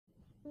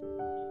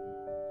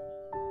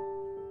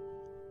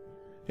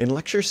In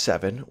Lecture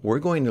 7, we're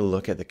going to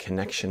look at the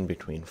connection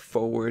between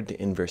forward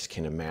to inverse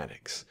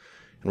kinematics.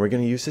 And we're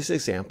going to use this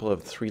example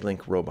of the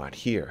 3-link robot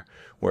here,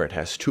 where it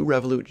has 2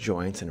 revolute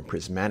joints and a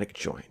prismatic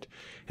joint.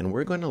 And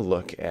we're going to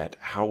look at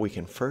how we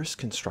can first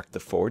construct the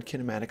forward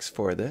kinematics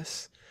for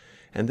this.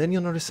 And then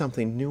you'll notice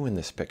something new in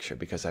this picture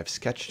because I've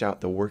sketched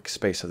out the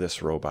workspace of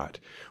this robot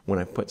when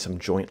I put some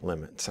joint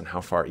limits on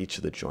how far each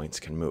of the joints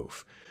can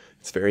move.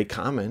 It's very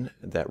common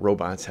that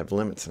robots have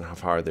limits on how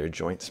far their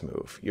joints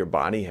move. Your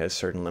body has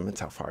certain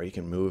limits how far you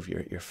can move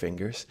your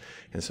fingers,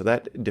 and so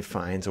that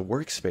defines a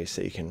workspace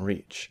that you can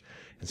reach.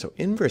 And so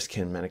inverse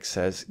kinematics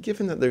says,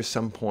 given that there's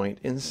some point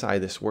inside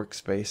this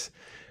workspace,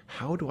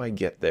 how do I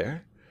get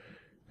there?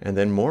 And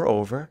then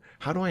moreover,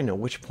 how do I know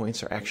which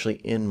points are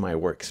actually in my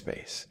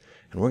workspace?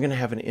 And we're going to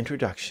have an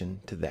introduction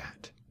to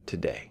that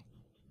today.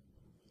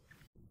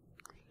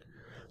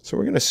 So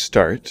we're going to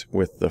start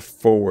with the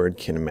forward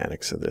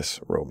kinematics of this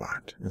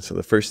robot. And so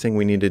the first thing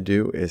we need to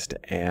do is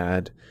to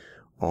add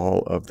all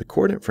of the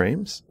coordinate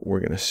frames.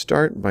 We're going to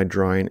start by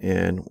drawing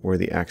in where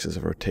the axis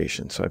of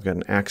rotation. So I've got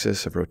an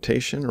axis of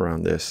rotation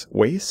around this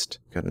waist,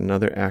 got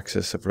another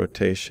axis of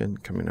rotation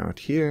coming out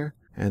here,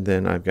 and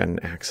then I've got an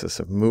axis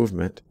of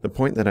movement. The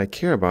point that I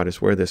care about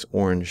is where this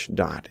orange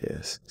dot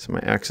is. So my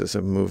axis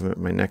of movement,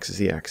 my next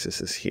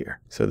z-axis is here.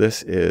 So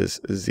this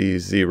is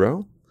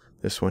z0.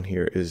 This one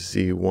here is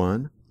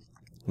z1.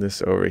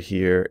 This over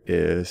here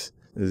is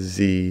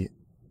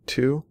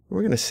Z2.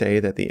 We're going to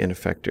say that the end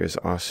effector is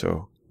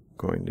also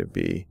going to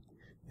be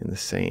in the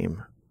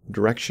same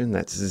direction.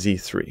 That's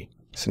Z3.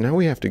 So now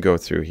we have to go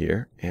through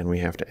here and we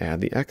have to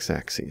add the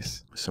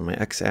x-axes. So my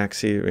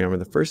x-axis, remember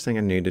the first thing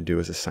I need to do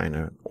is assign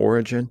an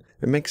origin.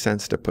 It makes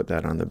sense to put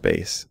that on the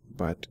base,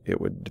 but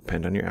it would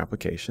depend on your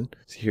application.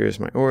 So here's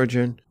my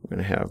origin. I'm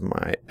going to have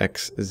my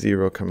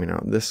x0 coming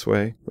out this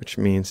way, which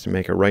means to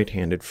make a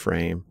right-handed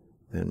frame,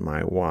 then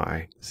my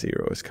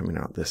y0 is coming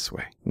out this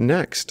way.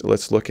 Next,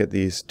 let's look at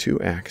these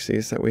 2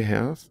 axes that we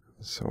have.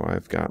 So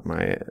I've got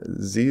my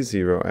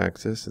z0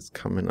 axis, it's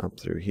coming up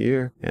through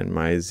here, and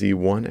my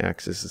z1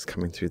 axis is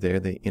coming through there.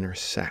 They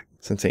intersect.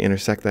 Since they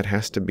intersect, that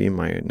has to be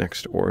my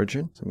next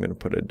origin. So I'm going to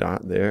put a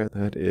dot there.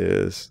 That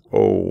is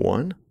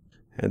O1.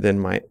 And then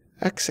my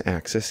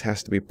x-axis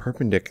has to be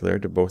perpendicular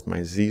to both my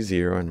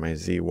z0 and my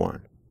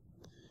z1.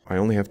 I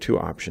only have 2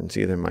 options.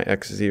 Either my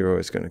x0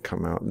 is going to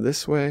come out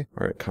this way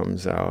or it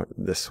comes out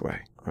this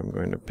way. I'm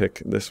going to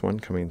pick this one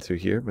coming through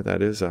here, but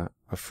that is a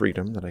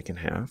freedom that I can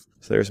have.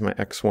 So there's my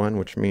x1,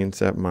 which means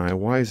that my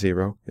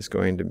y0 is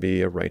going to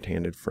be a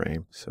right-handed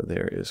frame. So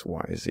there is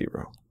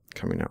y0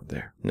 coming out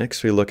there.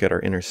 Next we look at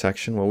our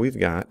intersection. Well, we've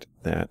got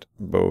that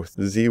both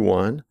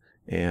z1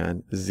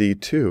 and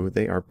z2,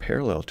 they are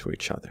parallel to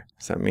each other.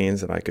 So that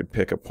means that I could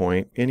pick a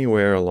point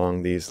anywhere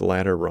along these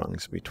ladder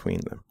rungs between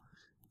them.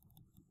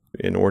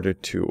 In order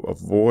to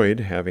avoid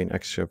having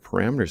extra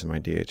parameters in my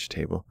DH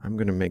table, I'm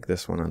going to make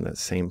this one on that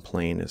same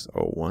plane as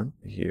O1.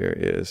 Here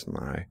is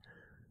my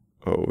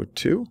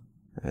O2.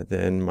 And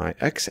then my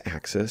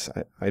x-axis,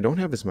 I don't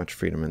have as much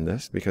freedom in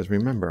this because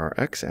remember our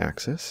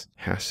x-axis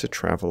has to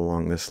travel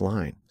along this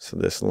line. So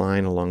this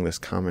line along this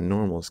common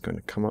normal is going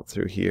to come up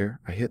through here.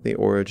 I hit the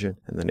origin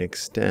and then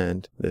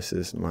extend. This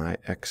is my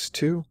x2.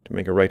 To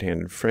make a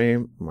right-handed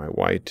frame, my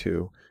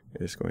y2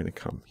 is going to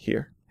come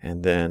here.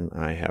 And then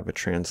I have a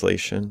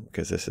translation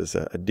because this is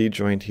a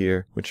D-joint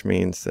here, which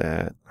means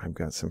that I've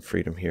got some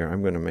freedom here.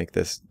 I'm going to make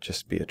this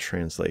just be a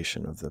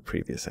translation of the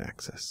previous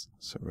axis.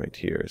 So right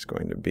here is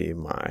going to be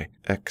my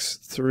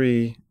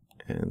X3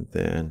 and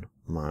then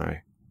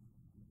my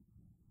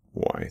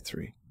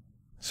Y3.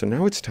 So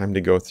now it's time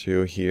to go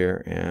through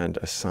here and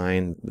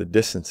assign the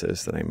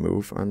distances that I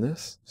move on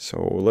this.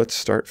 So let's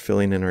start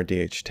filling in our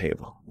DH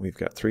table. We've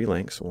got 3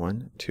 lengths,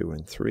 1, 2,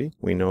 and 3.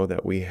 We know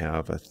that we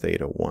have a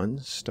theta 1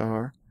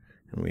 star,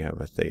 and we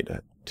have a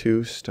theta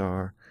 2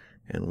 star,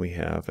 and we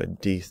have a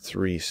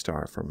D3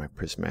 star for my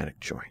prismatic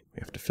joint.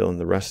 We have to fill in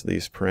the rest of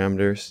these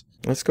parameters.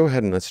 Let's go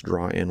ahead and let's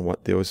draw in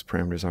what those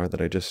parameters are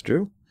that I just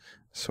drew.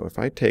 So if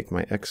I take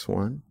my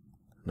x1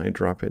 and I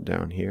drop it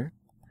down here,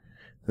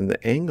 then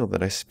the angle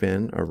that I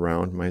spin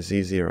around my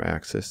z0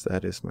 axis,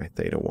 that is my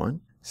theta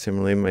 1.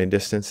 Similarly, my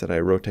distance that I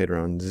rotate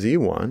around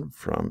z1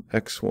 from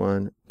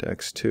x1 to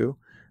x2,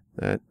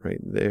 that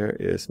right there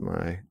is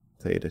my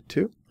theta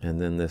 2. And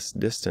then this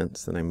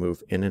distance that I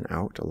move in and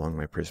out along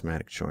my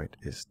prismatic joint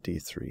is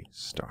D3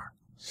 star.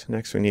 So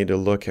next we need to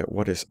look at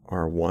what is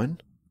R1.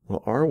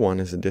 Well,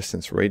 R1 is the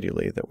distance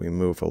radially that we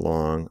move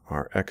along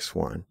our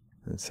x1.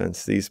 And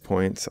since these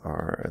points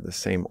are at the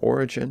same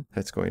origin,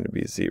 that's going to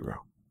be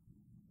 0.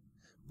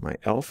 My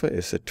alpha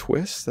is a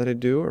twist that I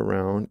do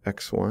around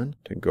x1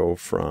 to go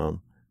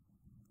from,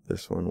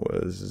 this one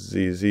was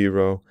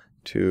z0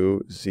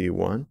 to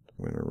z1. I'm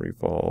going to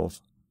revolve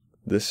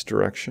this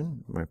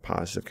direction, my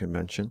positive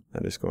convention.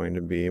 That is going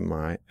to be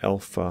my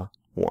alpha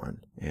 1.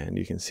 And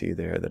you can see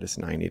there that it's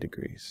 90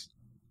 degrees,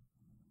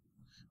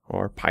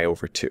 or pi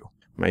over 2.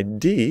 My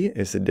d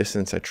is the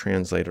distance I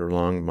translated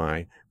along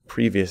my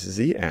previous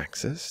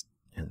z-axis,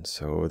 and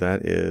so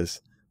that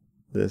is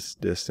this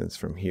distance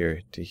from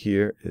here to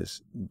here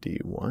is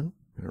D1. I'm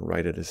going to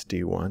write it as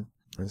D1.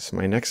 And so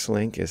my next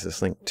link is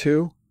this link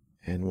 2.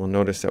 And we'll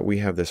notice that we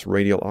have this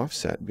radial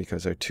offset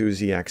because our two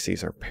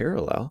z-axes are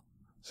parallel.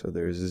 So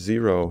there's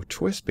 0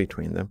 twist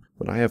between them,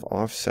 but I have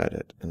offset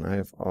it, and I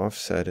have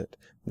offset it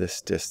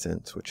this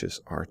distance, which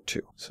is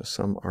R2. So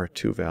some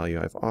R2 value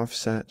I've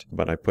offset,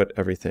 but I put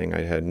everything,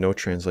 I had no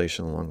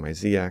translation along my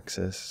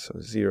z-axis,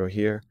 so 0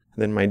 here.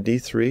 And then my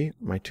D3,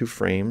 my two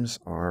frames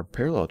are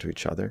parallel to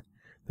each other.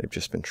 They've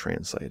just been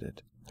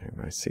translated.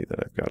 And I see that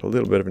I've got a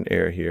little bit of an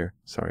error here.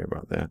 Sorry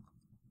about that.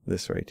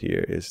 This right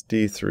here is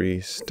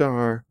D3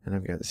 star, and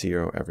I've got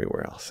 0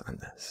 everywhere else on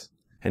this.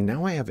 And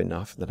now I have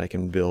enough that I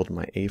can build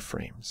my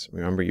A-frames.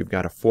 Remember, you've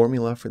got a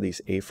formula for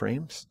these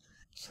A-frames.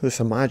 So this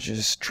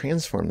homogeneous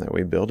transform that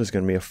we build is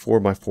going to be a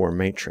 4x4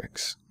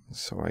 matrix.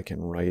 So I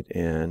can write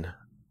in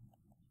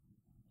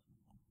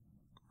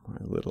my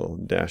little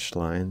dashed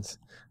lines.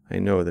 I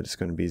know that it's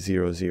going to be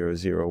 0, 0,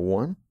 0,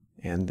 1.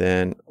 And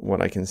then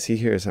what I can see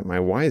here is that my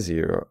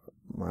Y0,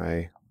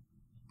 I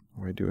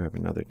do have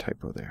another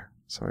typo there.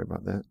 Sorry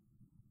about that.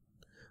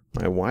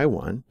 My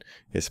Y1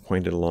 is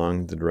pointed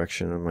along the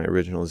direction of my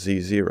original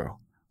Z0.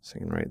 So I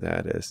can write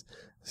that as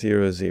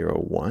 0, 0,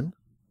 1.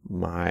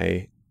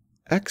 My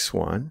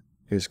X1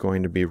 is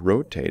going to be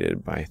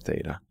rotated by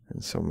theta.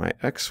 And so my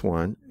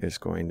X1 is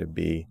going to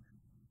be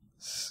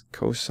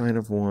cosine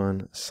of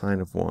 1,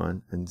 sine of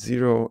 1, and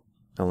 0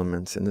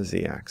 elements in the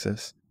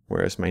Z-axis.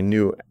 Whereas my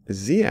new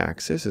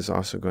Z-axis is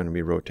also going to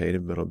be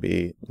rotated, but it'll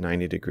be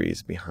 90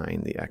 degrees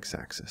behind the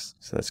X-axis.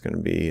 So that's going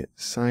to be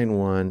sine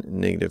 1,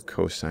 negative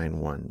cosine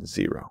 1,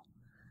 0.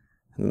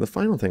 And then the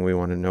final thing we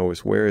want to know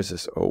is where is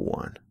this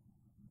O1?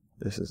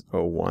 This is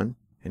O1.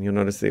 And you'll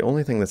notice the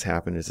only thing that's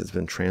happened is it's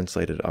been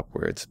translated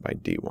upwards by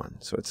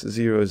D1. So it's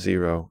 0,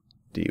 0,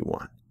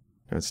 D1.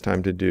 Now it's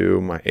time to do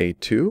my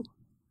A2.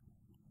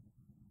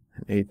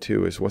 And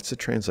A2 is what's the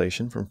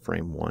translation from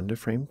frame 1 to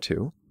frame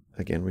 2?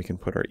 Again, we can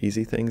put our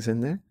easy things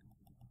in there.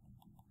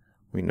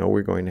 We know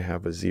we're going to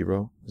have a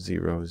 0,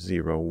 0,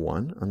 0,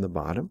 1 on the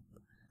bottom.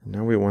 And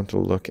now we want to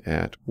look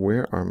at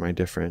where are my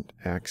different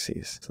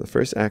axes. So the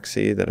first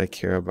axis that I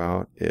care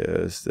about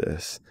is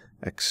this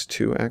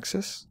X2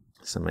 axis.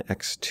 So my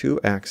X2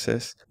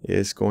 axis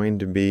is going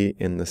to be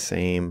in the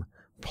same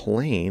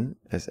plane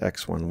as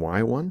X1,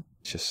 Y1,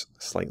 just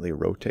slightly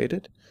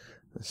rotated.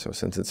 So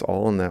since it's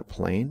all in that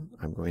plane,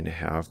 I'm going to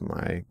have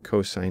my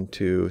cosine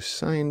 2,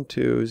 sine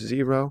 2,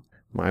 0.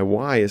 My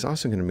y is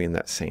also going to be in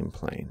that same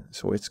plane.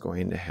 So it's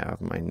going to have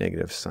my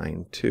negative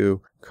sine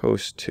 2,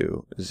 cos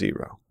 2,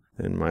 0.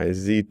 And my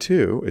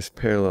z2 is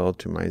parallel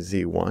to my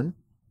z1.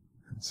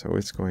 And so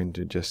it's going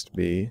to just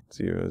be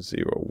 0,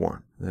 0,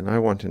 1. Then I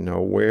want to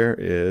know where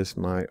is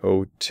my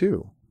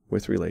O2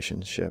 with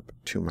relationship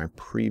to my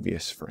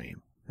previous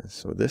frame. And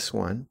so this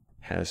one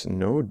has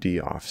no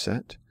d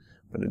offset,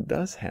 but it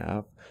does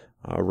have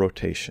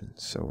rotation.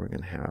 So we're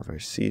going to have our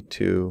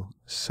C2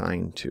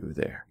 sine 2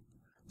 there.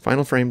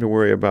 Final frame to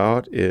worry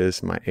about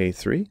is my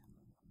A3.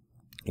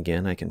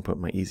 Again, I can put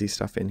my easy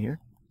stuff in here.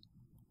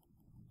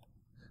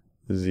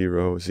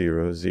 0,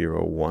 0,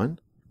 0, 1.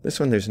 This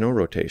one there's no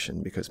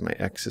rotation because my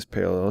x is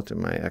parallel to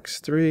my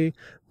x3,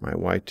 my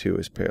y2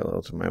 is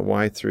parallel to my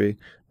y3,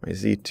 my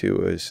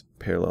z2 is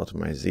parallel to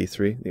my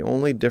z3. The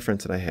only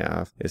difference that I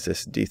have is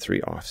this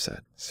d3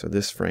 offset. So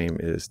this frame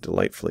is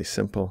delightfully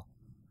simple.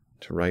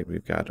 To write,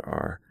 we've got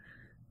our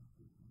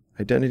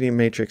identity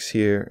matrix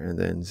here, and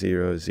then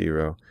 0,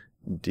 0,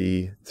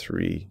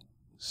 D3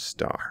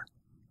 star.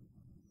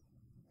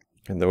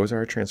 And those are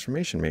our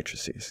transformation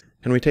matrices.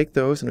 And we take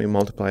those and we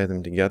multiply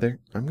them together.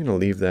 I'm going to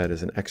leave that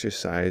as an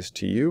exercise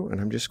to you, and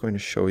I'm just going to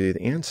show you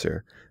the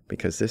answer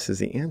because this is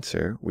the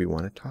answer we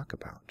want to talk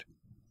about.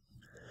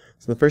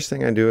 So the first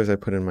thing I do is I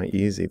put in my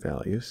easy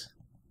values,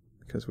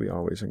 because we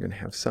always are going to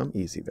have some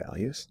easy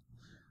values.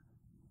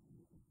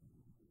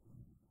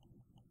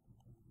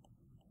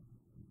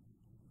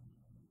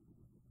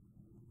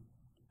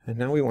 And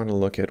now we want to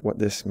look at what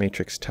this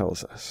matrix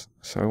tells us.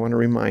 So I want to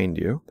remind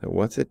you that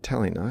what's it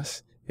telling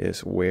us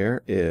is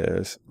where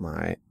is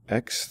my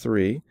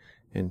x3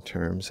 in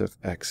terms of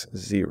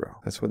x0.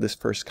 That's what this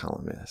first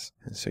column is.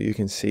 And so you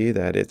can see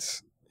that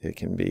it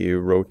can be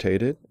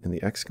rotated, and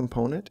the x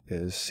component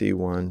is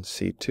C1,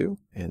 C2,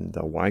 and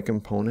the y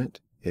component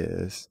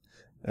is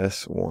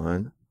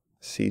S1,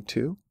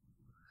 C2,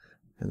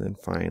 and then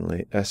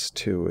finally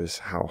S2 is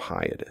how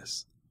high it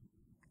is.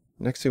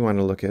 Next we want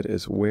to look at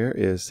is where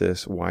is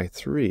this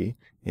y3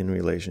 in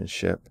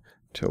relationship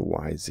to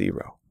y0.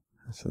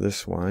 So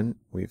this one,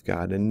 we've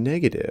got a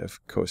negative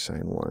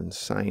cosine 1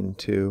 sine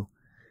 2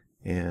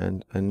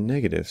 and a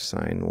negative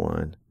sine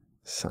 1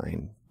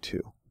 sine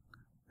 2,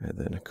 and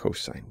then a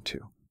cosine 2.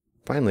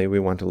 Finally, we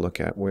want to look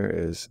at where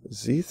is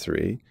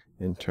z3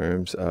 in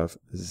terms of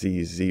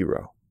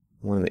z0.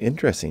 One of the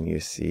interesting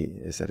you see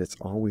is that it's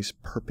always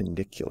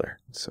perpendicular.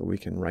 So we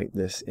can write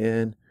this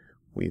in.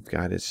 We've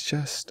got it's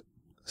just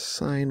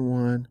sine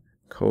 1,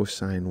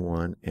 cosine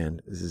 1,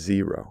 and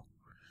 0,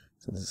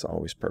 since it's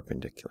always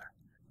perpendicular.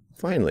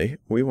 Finally,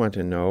 we want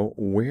to know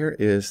where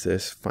is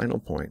this final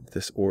point,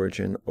 this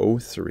origin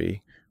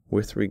 03,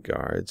 with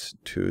regards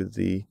to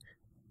the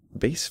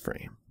base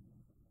frame.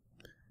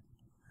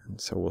 And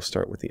so we'll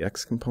start with the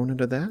x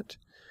component of that.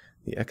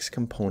 The x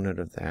component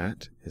of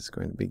that is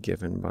going to be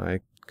given by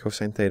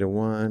cosine theta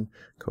 1,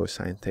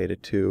 cosine theta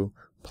 2,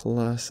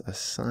 plus a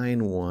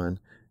sine 1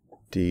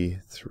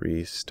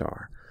 d3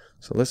 star.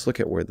 So let's look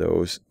at where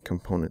those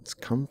components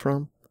come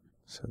from.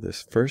 So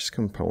this first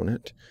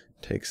component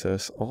takes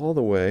us all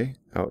the way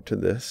out to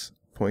this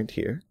point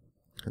here.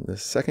 And the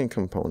second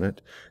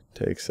component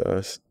takes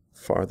us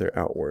farther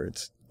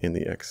outwards in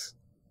the x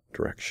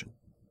direction.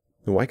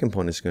 The y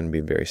component is going to be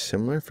very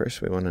similar.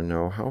 First, we want to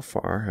know how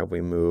far have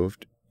we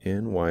moved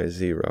in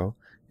y0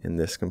 in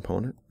this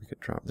component. We could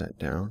drop that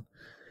down.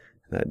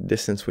 That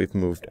distance we've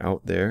moved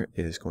out there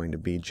is going to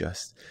be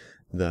just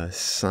the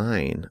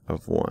sine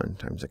of 1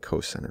 times the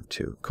cosine of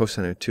 2.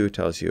 Cosine of 2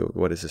 tells you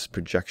what is this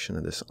projection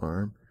of this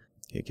arm.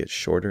 It gets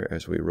shorter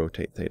as we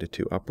rotate theta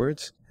 2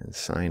 upwards, and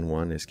sine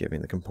 1 is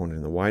giving the component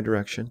in the y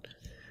direction.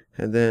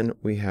 And then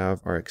we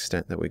have our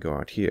extent that we go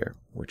out here,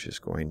 which is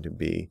going to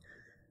be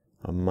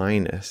a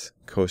minus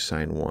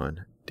cosine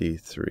 1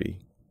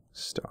 d3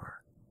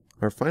 star.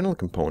 Our final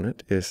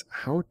component is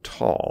how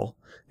tall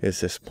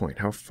is this point?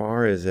 How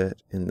far is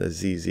it in the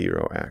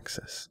z0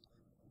 axis?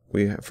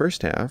 We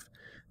first have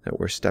that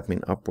we're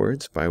stepping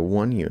upwards by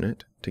 1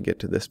 unit to get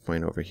to this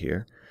point over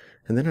here.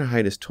 And then our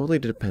height is totally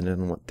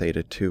dependent on what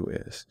theta 2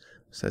 is.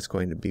 So that's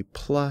going to be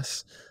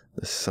plus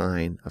the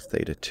sine of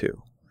theta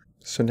 2.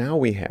 So now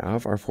we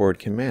have our forward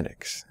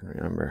kinematics. And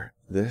remember,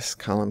 this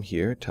column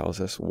here tells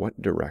us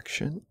what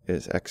direction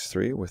is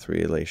x3 with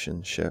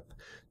relationship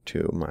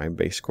to my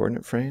base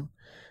coordinate frame.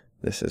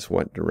 This is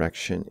what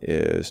direction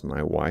is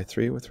my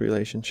y3 with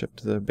relationship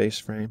to the base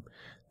frame.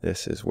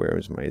 This is where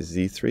is my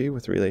z3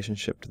 with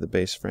relationship to the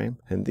base frame.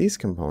 And these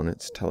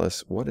components tell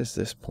us what is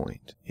this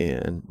point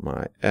in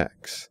my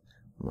x,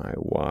 my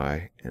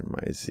y, and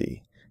my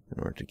z in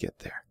order to get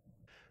there.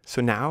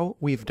 So now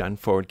we've done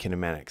forward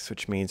kinematics,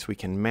 which means we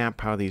can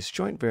map how these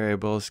joint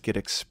variables get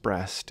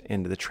expressed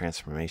into the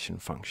transformation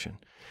function.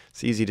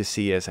 It's easy to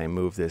see as I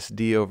move this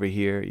d over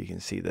here. You can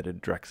see that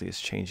it directly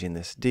is changing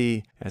this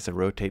d. As I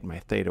rotate my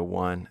theta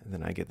 1,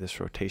 then I get this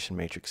rotation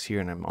matrix here,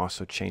 and I'm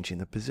also changing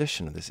the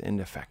position of this end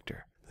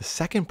effector. The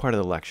second part of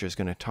the lecture is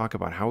going to talk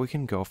about how we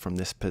can go from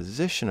this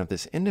position of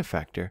this end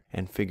effector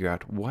and figure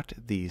out what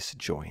these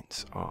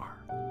joints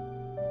are.